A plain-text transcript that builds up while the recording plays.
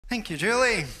Thank you,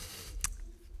 Julie.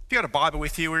 If you've got a Bible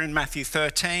with you, we're in Matthew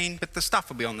 13, but the stuff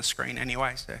will be on the screen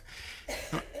anyway, so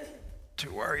not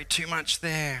to worry too much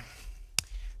there.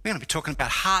 We're going to be talking about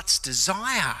heart's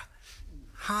desire.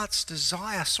 Heart's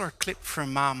desire. I saw a clip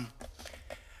from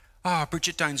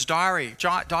Bridget Doan's diary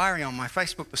on my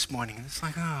Facebook this morning. And it's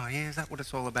like, oh yeah, is that what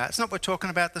it's all about? It's not what we're talking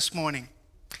about this morning.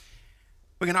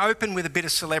 We're going to open with a bit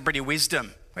of celebrity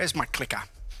wisdom. Where's my clicker?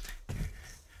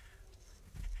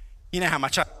 You know how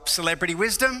much I love celebrity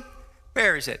wisdom?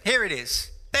 Where is it? Here it is.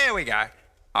 There we go.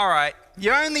 All right.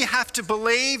 You only have to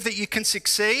believe that you can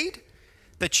succeed,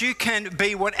 that you can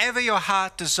be whatever your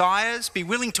heart desires, be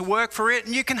willing to work for it,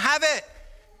 and you can have it.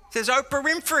 Says Oprah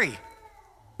Winfrey.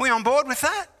 We on board with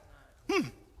that?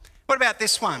 What about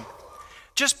this one?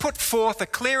 Just put forth a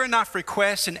clear enough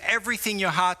request and everything your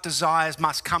heart desires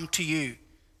must come to you.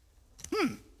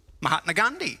 Mahatma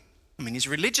Gandhi. I mean, he's a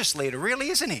religious leader, really,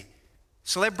 isn't he?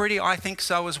 Celebrity, I think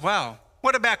so as well.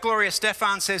 What about Gloria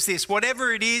Stefan says this,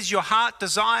 whatever it is your heart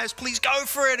desires, please go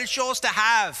for it, it's yours to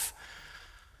have.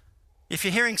 If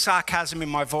you're hearing sarcasm in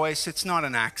my voice, it's not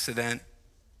an accident.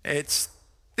 This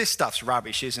stuff's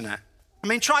rubbish, isn't it? I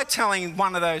mean, try telling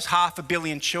one of those 500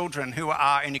 million children who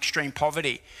are in extreme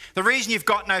poverty, the reason you've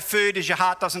got no food is your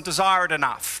heart doesn't desire it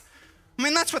enough. I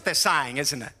mean, that's what they're saying,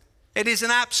 isn't it? It is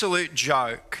an absolute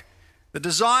joke. The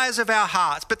desires of our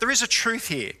hearts, but there is a truth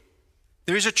here.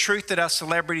 There is a truth that our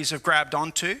celebrities have grabbed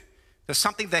onto. There's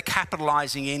something they're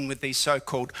capitalizing in with these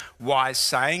so-called wise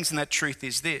sayings, and that truth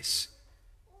is this.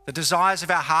 The desires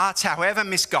of our hearts, however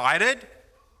misguided,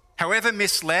 however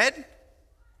misled,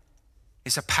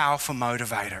 is a powerful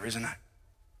motivator, isn't it?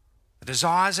 The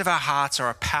desires of our hearts are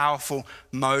a powerful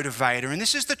motivator. And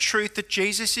this is the truth that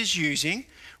Jesus is using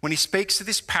when he speaks to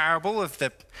this parable of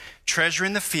the treasure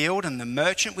in the field and the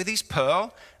merchant with his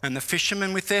pearl and the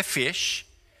fishermen with their fish.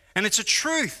 And it's a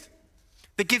truth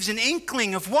that gives an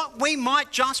inkling of what we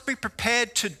might just be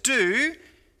prepared to do,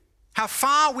 how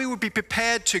far we would be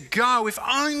prepared to go if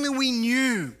only we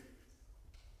knew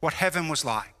what heaven was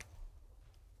like,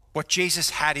 what Jesus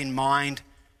had in mind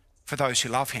for those who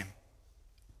love him.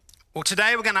 Well,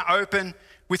 today we're going to open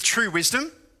with true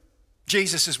wisdom,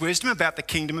 Jesus' wisdom about the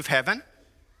kingdom of heaven.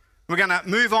 We're going to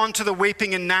move on to the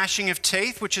weeping and gnashing of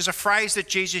teeth, which is a phrase that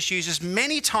Jesus uses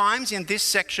many times in this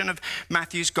section of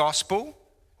Matthew's gospel.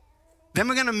 Then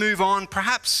we're going to move on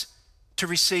perhaps to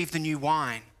receive the new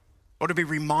wine or to be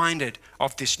reminded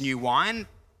of this new wine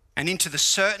and into the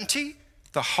certainty,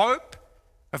 the hope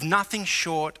of nothing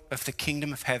short of the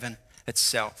kingdom of heaven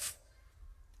itself.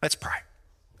 Let's pray.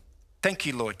 Thank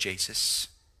you, Lord Jesus,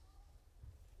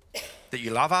 that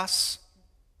you love us,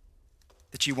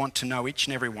 that you want to know each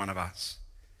and every one of us.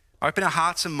 Open our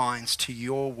hearts and minds to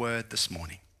your word this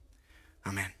morning.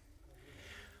 Amen.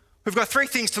 We've got 3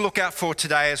 things to look out for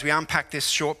today as we unpack this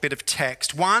short bit of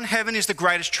text. 1, heaven is the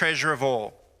greatest treasure of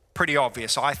all. Pretty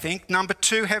obvious, I think. Number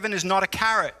 2, heaven is not a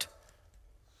carrot.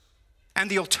 And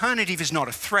the alternative is not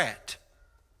a threat.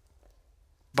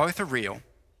 Both are real.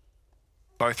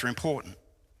 Both are important.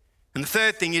 And the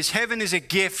 3rd thing is heaven is a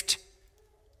gift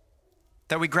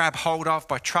that we grab hold of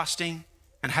by trusting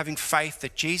and having faith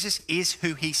that Jesus is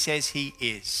who he says he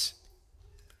is.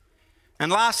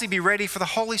 And lastly, be ready for the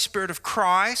Holy Spirit of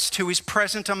Christ who is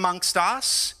present amongst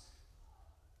us.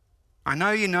 I know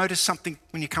you noticed something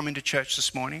when you come into church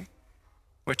this morning.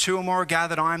 Where 2 or more are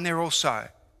gathered, I am there also.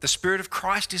 The Spirit of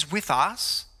Christ is with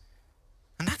us,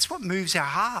 and that's what moves our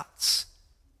hearts.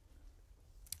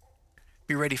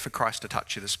 Be ready for Christ to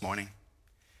touch you this morning.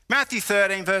 Matthew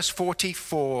 13, verse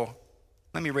 44.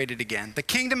 Let me read it again. The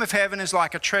kingdom of heaven is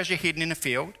like a treasure hidden in a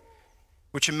field,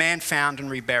 which a man found and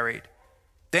reburied.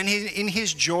 Then in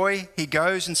his joy, he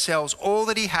goes and sells all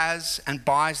that he has and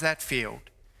buys that field.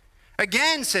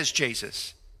 Again, says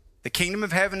Jesus, the kingdom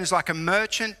of heaven is like a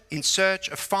merchant in search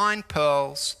of fine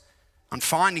pearls. On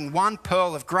finding one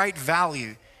pearl of great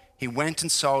value, he went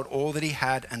and sold all that he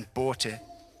had and bought it.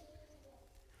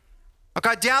 Look,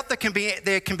 I doubt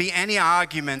there can be any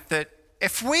argument that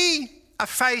if we are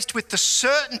faced with the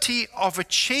certainty of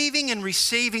achieving and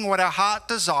receiving what our heart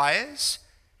desires,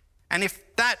 and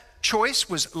if that choice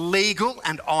was legal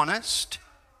and honest,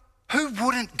 who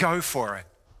wouldn't go for it?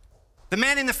 The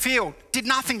man in the field did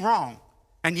nothing wrong,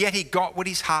 and yet he got what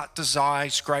his heart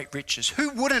desires, great riches.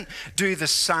 Who wouldn't do the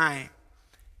same?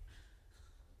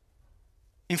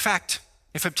 In fact,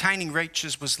 if obtaining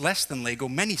riches was less than legal,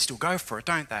 many still go for it,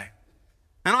 don't they?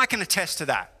 And I can attest to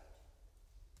that.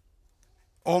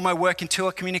 All my work in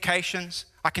telecommunications,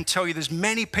 I can tell you there's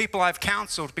many people I've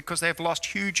counselled because they've lost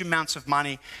huge amounts of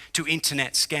money to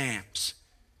internet scams.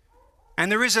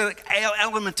 And there is an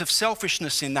element of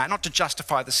selfishness in that, not to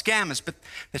justify the scammers, but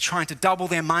they're trying to double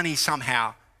their money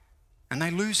somehow, and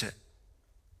they lose it.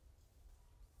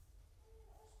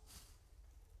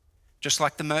 Just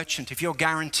like the merchant, if you're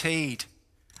guaranteed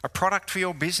a product for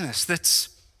your business that's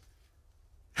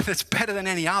better than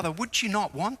any other, would you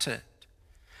not want it?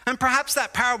 And perhaps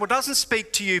that parable doesn't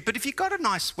speak to you, but if you've got a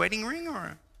nice wedding ring or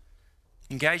an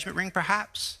engagement ring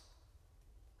perhaps,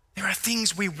 there are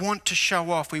things we want to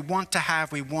show off, we want to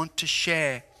have, we want to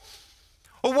share.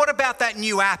 Or what about that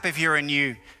new app if you're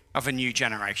of a new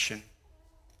generation?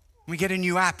 We get a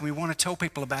new app and we want to tell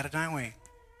people about it, don't we?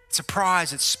 It's a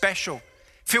prize, it's special.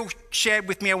 Phil shared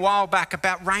with me a while back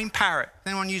about Rain Parrot.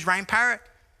 Anyone use Rain Parrot?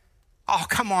 Oh,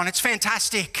 come on, it's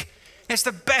fantastic. It's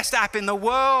the best app in the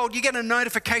world. You get a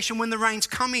notification when the rain's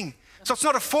coming. So it's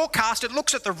not a forecast, it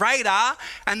looks at the radar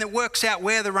and it works out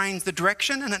where the rain's the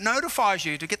direction and it notifies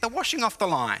you to get the washing off the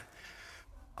line.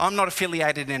 I'm not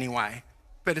affiliated in any way,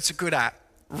 but it's a good app.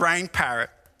 Rain Parrot.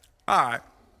 All right.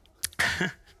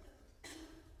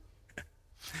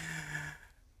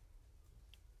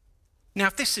 Now,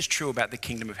 if this is true about the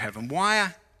kingdom of heaven,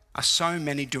 why are so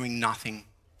many doing nothing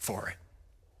for it?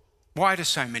 Why do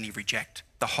so many reject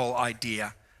the whole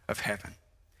idea of heaven?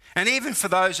 And even for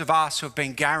those of us who have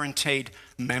been guaranteed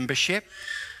membership,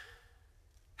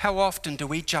 how often do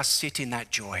we just sit in that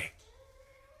joy?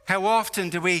 How often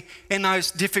do we, in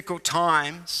those difficult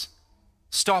times,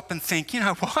 stop and think, you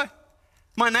know what?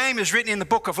 My name is written in the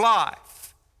book of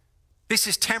life. This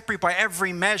is temporary by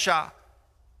every measure.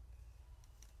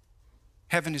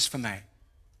 Heaven is for me.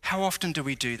 How often do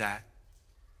we do that?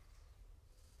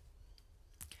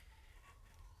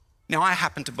 Now, I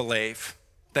happen to believe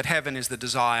that heaven is the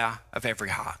desire of every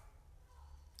heart.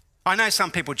 I know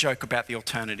some people joke about the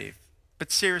alternative, but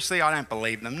seriously, I don't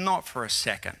believe them, not for a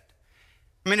second.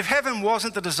 I mean, if heaven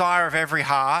wasn't the desire of every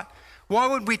heart, why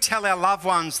would we tell our loved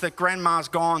ones that grandma's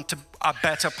gone to a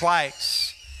better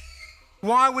place?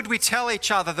 Why would we tell each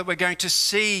other that we're going to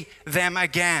see them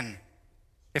again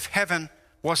if heaven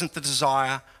wasn't the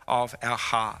desire of our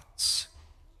hearts?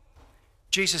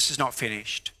 Jesus is not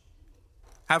finished.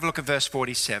 Have a look at verse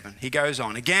 47. He goes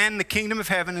on. Again, the kingdom of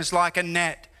heaven is like a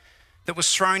net that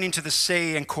was thrown into the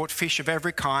sea and caught fish of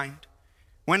every kind.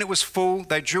 When it was full,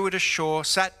 they drew it ashore,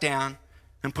 sat down,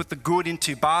 and put the good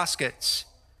into baskets,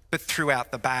 but threw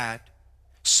out the bad.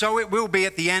 So it will be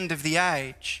at the end of the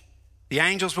age. The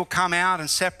angels will come out and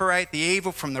separate the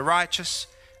evil from the righteous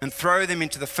and throw them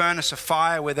into the furnace of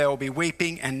fire where there will be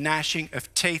weeping and gnashing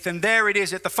of teeth. And there it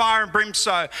is at the fire and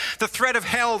brimstone, the threat of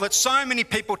hell that so many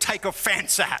people take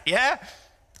offense at, yeah?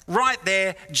 Right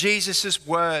there, Jesus'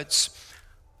 words.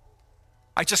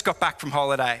 I just got back from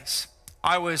holidays.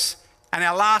 And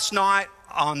our last night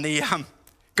on the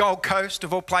Gold Coast,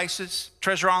 of all places,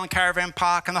 Treasure Island Caravan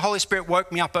Park, and the Holy Spirit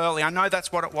woke me up early. I know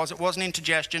that's what it was. It wasn't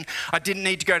indigestion. I didn't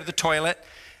need to go to the toilet.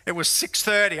 It was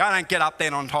 6:30. I don't get up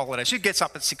then on holidays. Who gets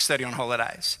up at 6:30 on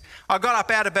holidays? I got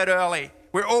up out of bed early.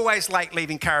 We're always late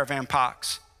leaving caravan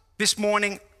parks. This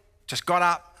morning, just got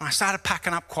up and I started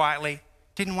packing up quietly.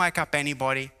 Didn't wake up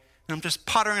anybody. And I'm just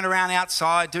puttering around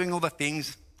outside, doing all the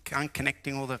things,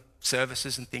 connecting all the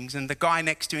services and things. And the guy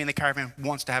next to me in the caravan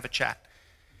wants to have a chat.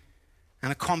 And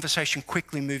the conversation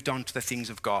quickly moved on to the things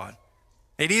of God.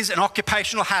 It is an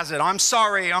occupational hazard. I'm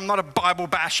sorry, I'm not a Bible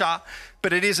basher,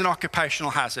 but it is an occupational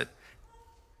hazard.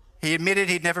 He admitted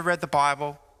he'd never read the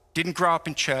Bible, didn't grow up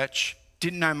in church,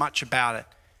 didn't know much about it.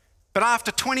 But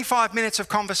after 25 minutes of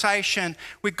conversation,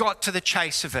 we got to the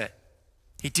chase of it.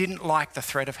 He didn't like the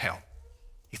threat of hell.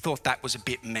 He thought that was a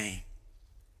bit mean.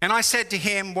 And I said to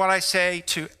him what I say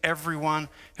to everyone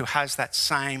who has that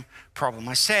same problem.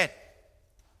 I said,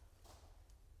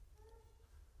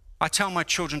 I tell my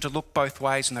children to look both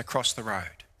ways when they cross the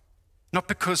road. Not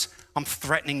because I'm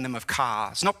threatening them of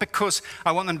cars, not because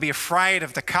I want them to be afraid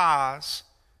of the cars,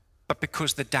 but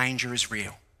because the danger is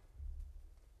real.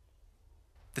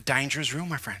 The danger is real,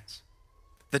 my friends.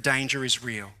 The danger is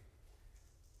real.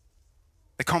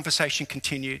 The conversation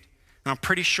continued, and I'm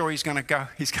pretty sure he's going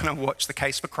to watch The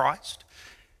Case for Christ.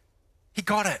 He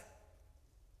got it.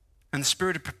 And the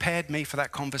Spirit had prepared me for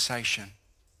that conversation.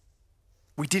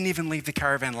 We didn't even leave the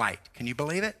caravan late. Can you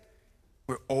believe it?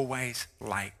 We're always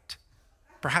late.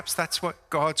 Perhaps that's what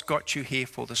God's got you here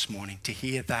for this morning, to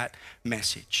hear that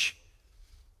message.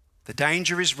 The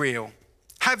danger is real.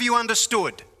 Have you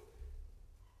understood?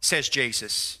 Says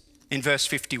Jesus in verse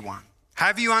 51.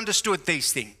 Have you understood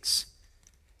these things?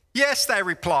 Yes, they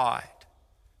replied.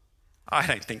 I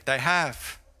don't think they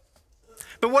have.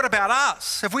 But what about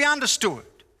us? Have we understood?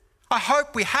 I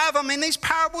hope we have. I mean, these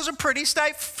parables are pretty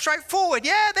straightforward.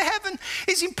 Yeah, the heaven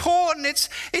is important.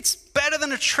 It's better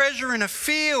than a treasure in a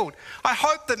field. I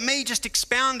hope that me just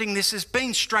expounding this has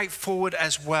been straightforward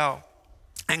as well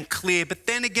and clear. But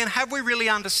then again, have we really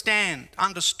understood?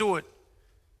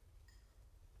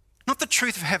 Not the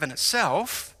truth of heaven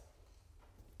itself,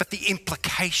 but the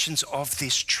implications of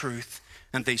this truth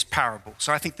and these parables.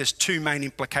 So I think there's two main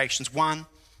implications. One,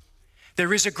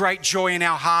 there is a great joy in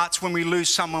our hearts when we lose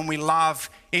someone we love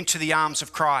into the arms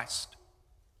of Christ.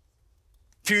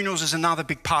 Funerals is another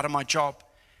big part of my job.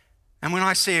 And when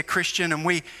I see a Christian and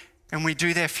we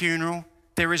do their funeral,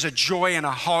 there is a joy and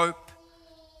a hope.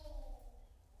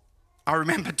 I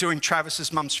remember doing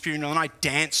Travis's mum's funeral and I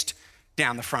danced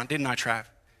down the front, didn't I, Trav?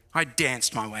 I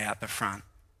danced my way out the front.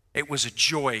 It was a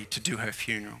joy to do her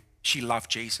funeral. She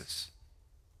loved Jesus.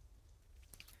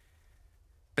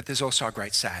 But there's also a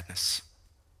great sadness.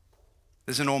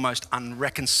 There's an almost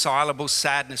unreconcilable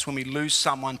sadness when we lose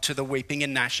someone to the weeping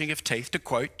and gnashing of teeth, to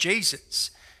quote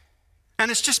Jesus. And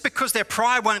it's just because their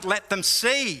pride won't let them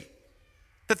see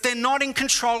that they're not in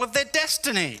control of their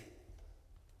destiny.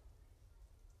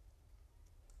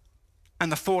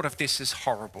 And the thought of this is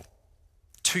horrible,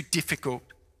 too difficult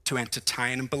to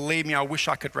entertain. And believe me, I wish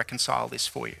I could reconcile this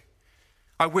for you.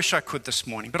 I wish I could this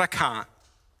morning, but I can't.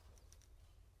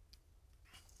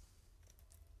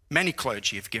 Many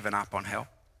clergy have given up on hell.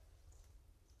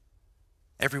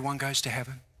 Everyone goes to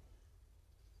heaven.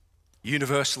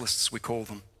 Universalists, we call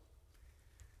them.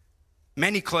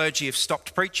 Many clergy have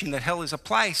stopped preaching that hell is a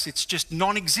place. It's just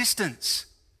non-existence.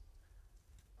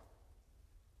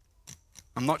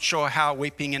 I'm not sure how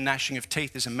weeping and gnashing of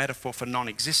teeth is a metaphor for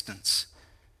non-existence.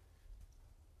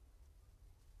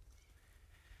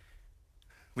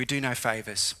 We do no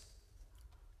favours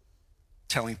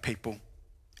telling people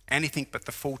anything but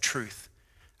the full truth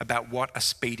about what a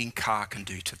speeding car can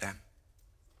do to them.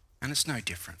 And it's no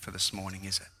different for this morning,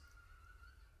 is it?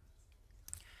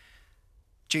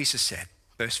 Jesus said,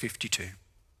 verse 52,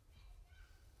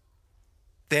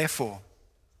 therefore,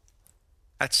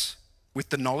 that's with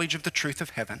the knowledge of the truth of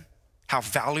heaven, how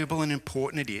valuable and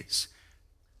important it is,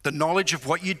 the knowledge of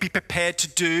what you'd be prepared to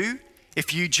do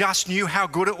if you just knew how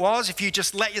good it was, if you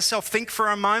just let yourself think for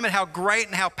a moment how great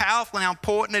and how powerful and how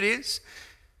important it is.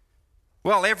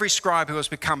 Well, every scribe who has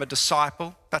become a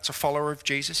disciple, that's a follower of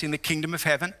Jesus in the kingdom of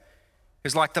heaven,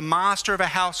 is like the master of a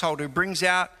household who brings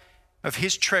out of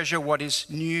his treasure what is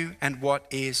new and what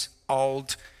is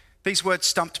old. These words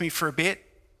stumped me for a bit.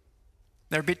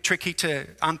 They're a bit tricky to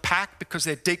unpack because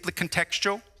they're deeply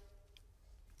contextual.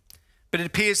 But it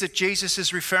appears that Jesus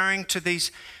is referring to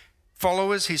these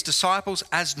followers, his disciples,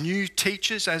 as new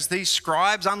teachers, as these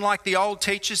scribes. Unlike the old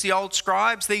teachers, the old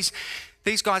scribes, these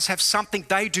guys have something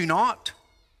they do not.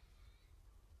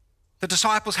 The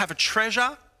disciples have a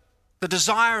treasure, the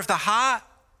desire of the heart,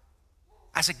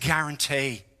 as a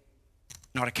guarantee,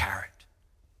 not a carrot.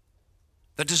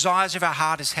 The desires of our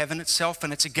heart is heaven itself,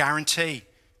 and it's a guarantee,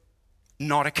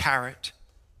 not a carrot.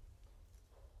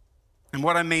 And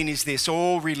what I mean is this: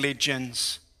 all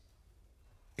religions,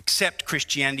 except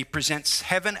Christianity, presents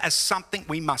heaven as something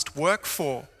we must work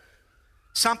for,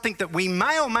 something that we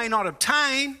may or may not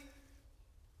obtain.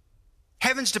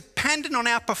 Heaven's dependent on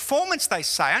our performance, they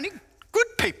say. Only good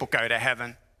people go to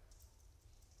heaven.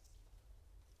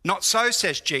 Not so,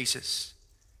 says Jesus.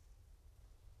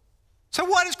 So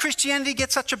why does Christianity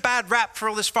get such a bad rap for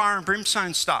all this fire and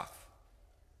brimstone stuff?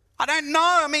 I don't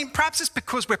know. I mean, perhaps it's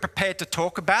because we're prepared to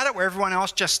talk about it, where everyone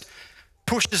else just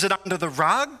pushes it under the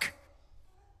rug.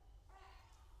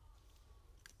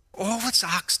 All that's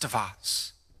asked of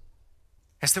us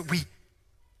is that we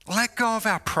let go of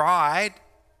our pride,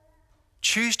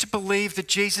 choose to believe that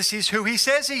Jesus is who he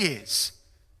says he is,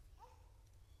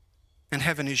 and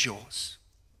heaven is yours.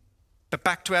 But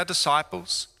back to our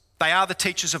disciples. They are the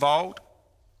teachers of old.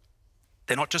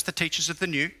 They're not just the teachers of the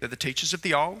new, they're the teachers of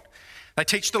the old. They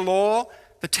teach the law,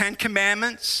 the 10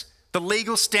 Commandments, the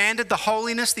legal standard, the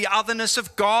holiness, the otherness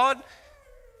of God.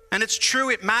 And it's true,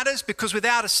 it matters, because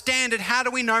without a standard, how do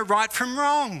we know right from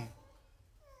wrong?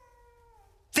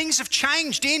 Things have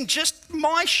changed in just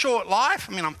my short life.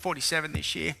 I mean, I'm 47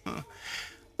 this year.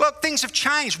 Look, things have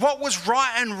changed. What was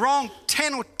right and wrong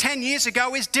 10 years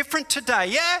ago is different today,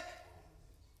 yeah?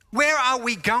 Where are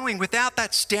we going without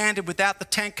that standard, without the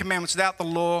 10 Commandments, without the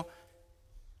law?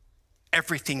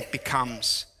 Everything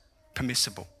becomes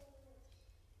permissible.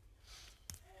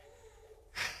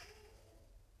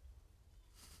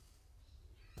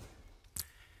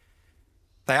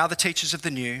 They are the teachers of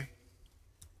the new.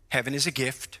 Heaven is a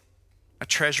gift, a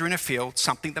treasure in a field,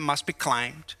 something that must be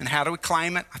claimed. And how do we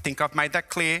claim it? I think I've made that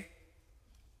clear.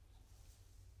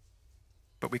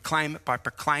 but we claim it by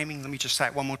proclaiming. Let me just say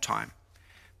it one more time.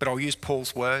 But I'll use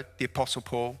Paul's word, the Apostle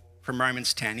Paul from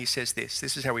Romans 10. He says this.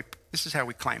 This is how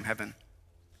we claim heaven.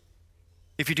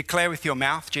 If you declare with your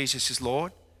mouth Jesus is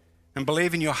Lord and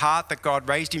believe in your heart that God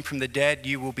raised him from the dead,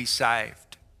 you will be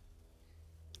saved.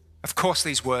 Of course,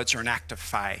 these words are an act of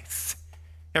faith.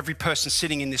 Every person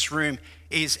sitting in this room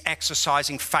is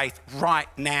exercising faith right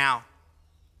now.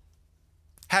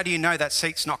 How do you know that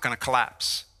seat's not going to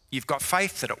collapse? You've got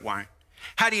faith that it won't.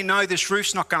 How do you know this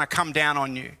roof's not going to come down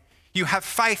on you? You have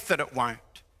faith that it won't.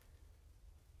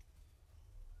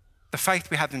 The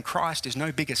faith we have in Christ is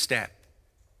no bigger step.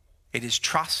 It is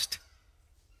trust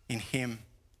in him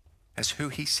as who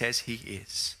he says he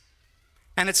is.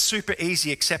 And it's super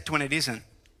easy except when it isn't.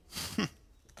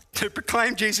 To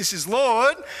proclaim Jesus is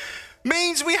Lord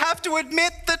means we have to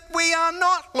admit that we are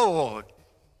not Lord.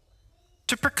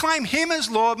 To proclaim him as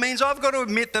Lord means I've got to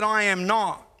admit that I am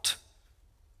not.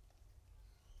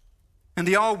 And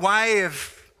the old way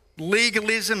of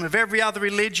legalism of every other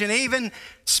religion, even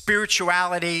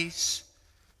spiritualities.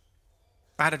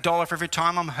 I had $1 for every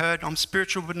time I'm heard I'm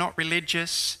spiritual but not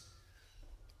religious.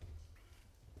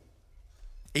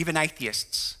 Even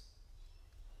atheists.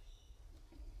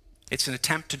 It's an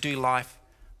attempt to do life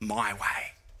my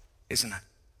way, isn't it?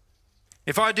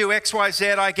 If I do X, Y,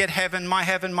 Z, I get heaven, my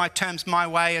terms, my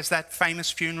way, as that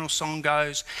famous funeral song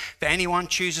goes. If anyone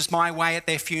chooses my way at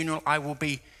their funeral, I will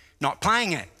be not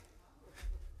playing it.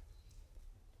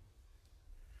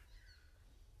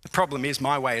 The problem is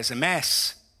my way is a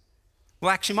mess.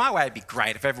 Well, actually, my way would be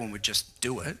great if everyone would just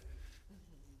do it.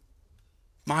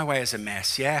 My way is a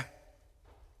mess, yeah?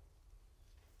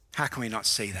 How can we not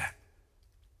see that?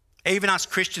 Even us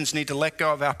Christians need to let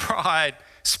go of our pride,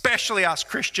 especially us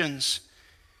Christians,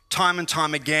 time and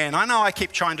time again. I know I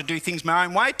keep trying to do things my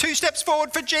own way. 2 steps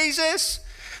forward for Jesus,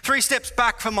 3 steps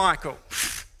back for Michael.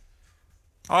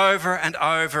 Over and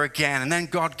over again. And then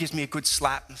God gives me a good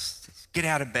slap and says, get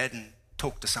out of bed and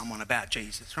talk to someone about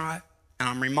Jesus, right? And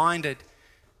I'm reminded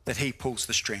that he pulls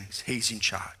the strings. He's in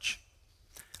charge.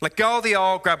 Let go of the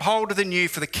old, grab hold of the new,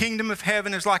 for the kingdom of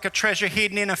heaven is like a treasure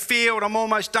hidden in a field. I'm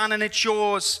almost done and it's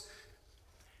yours.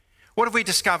 What have we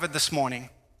discovered this morning?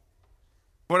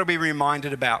 What are we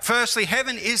reminded about? Firstly,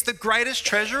 heaven is the greatest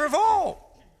treasure of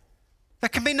all. There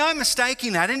can be no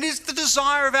mistaking that. It is the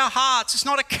desire of our hearts. It's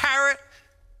not a carrot.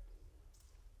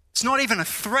 It's not even a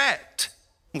threat.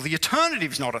 Well, the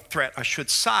alternative is not a threat, I should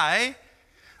say.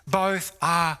 Both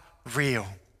are real.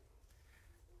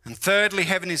 And thirdly,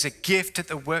 heaven is a gift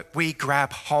that we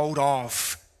grab hold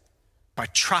of by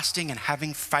trusting and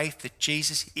having faith that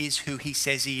Jesus is who he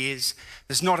says he is.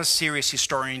 There's not a serious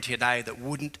historian today that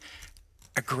wouldn't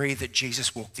agree that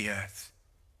Jesus walked the earth.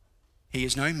 He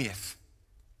is no myth.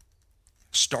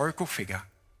 Historical figure,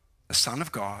 the Son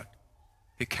of God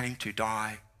who came to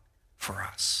die for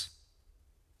us.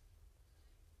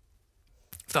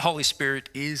 The Holy Spirit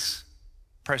is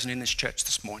present in this church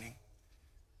this morning,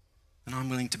 and I'm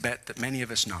willing to bet that many of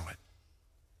us know it.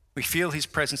 We feel his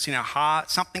presence in our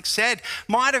heart. Something said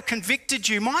might have convicted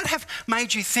you, might have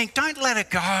made you think, don't let it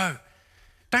go.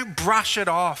 Don't brush it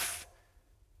off.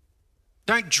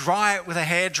 Don't dry it with a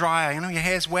hairdryer. You know, your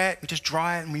hair's wet, we just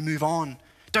dry it and we move on.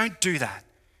 Don't do that.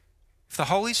 If the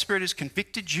Holy Spirit has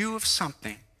convicted you of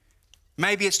something,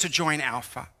 maybe it's to join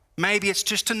Alpha. Maybe it's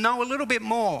just to know a little bit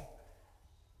more.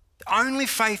 The only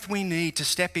faith we need to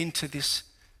step into this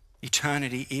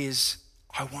eternity is,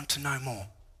 I want to know more.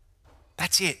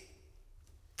 That's it.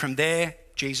 From there,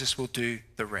 Jesus will do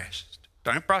the rest.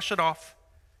 Don't brush it off.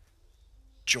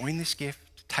 Join this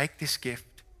gift. Take this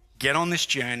gift. Get on this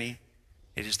journey.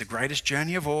 It is the greatest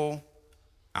journey of all.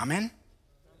 Amen?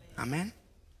 Amen.